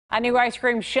A new ice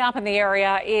cream shop in the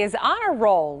area is on a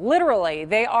roll. Literally,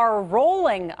 they are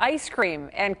rolling ice cream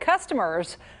and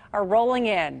customers are rolling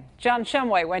in. John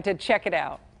Shumway went to check it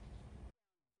out.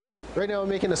 Right now I'm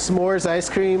making a s'mores ice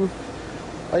cream.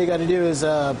 All you got to do is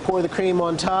pour the cream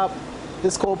on top.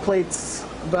 This cold plate's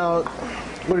about,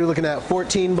 what are you looking at,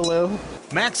 14 below?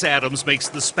 Max Adams makes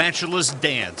the spatulas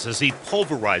dance as he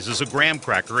pulverizes a graham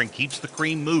cracker and keeps the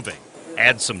cream moving.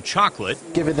 Add some chocolate.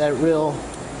 Give it that real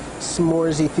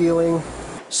s'moresy feeling.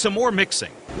 Some more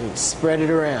mixing. And spread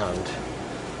it around.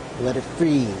 Let it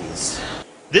freeze.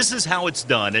 This is how it's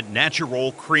done at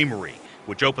Natural Creamery,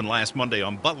 which opened last Monday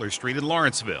on Butler Street in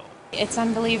Lawrenceville. It's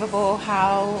unbelievable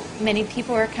how many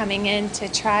people are coming in to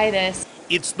try this.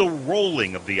 It's the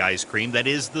rolling of the ice cream that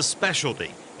is the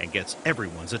specialty and gets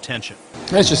everyone's attention.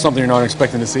 It's just something you're not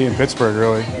expecting to see in Pittsburgh,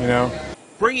 really, you know.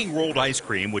 Bringing rolled ice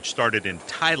cream, which started in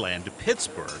Thailand, to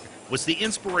Pittsburgh, was the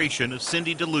inspiration of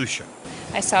Cindy DeLucia.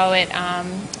 I saw it on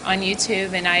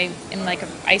YouTube, and I am like an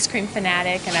ice cream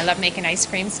fanatic, and I love making ice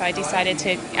cream, so I decided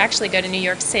to actually go to New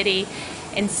York City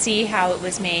and see how it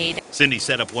was made. Cindy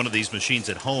set up one of these machines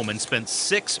at home and spent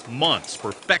 6 months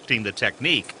perfecting the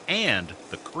technique and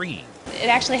the cream. It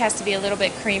actually has to be a little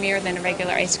bit creamier than a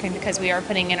regular ice cream because we are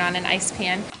putting it on an ice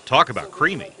pan. Talk about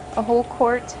creamy. A whole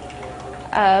quart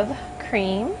of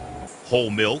cream. Whole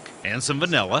milk and some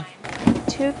vanilla.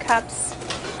 2 cups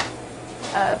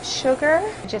of sugar,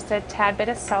 just a tad bit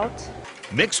of salt.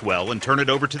 Mix well and turn it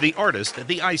over to the artist at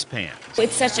the ice pan.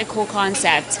 It's such a cool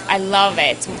concept. I love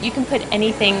it. You can put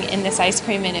anything in this ice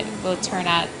cream and it will turn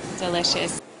out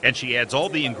delicious. And she adds all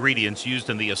the ingredients used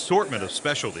in the assortment of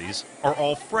specialties are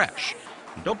all fresh.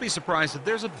 And don't be surprised if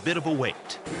there's a bit of a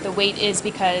wait. The wait is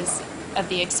because of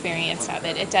the experience of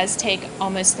it. It does take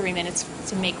almost 3 minutes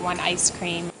to make one ice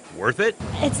cream. Worth it?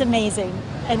 It's amazing,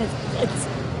 and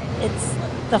it's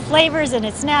the flavors, and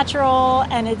it's natural,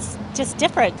 and it's just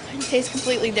different. It tastes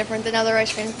completely different than other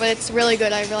ice creams, but it's really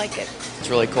good. I really like it. It's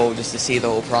really cool just to see the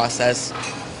whole process,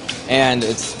 and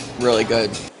it's really good.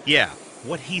 Yeah,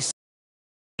 what he said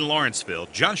in Lawrenceville.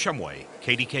 John Shumway,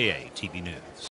 KDKA-TV News.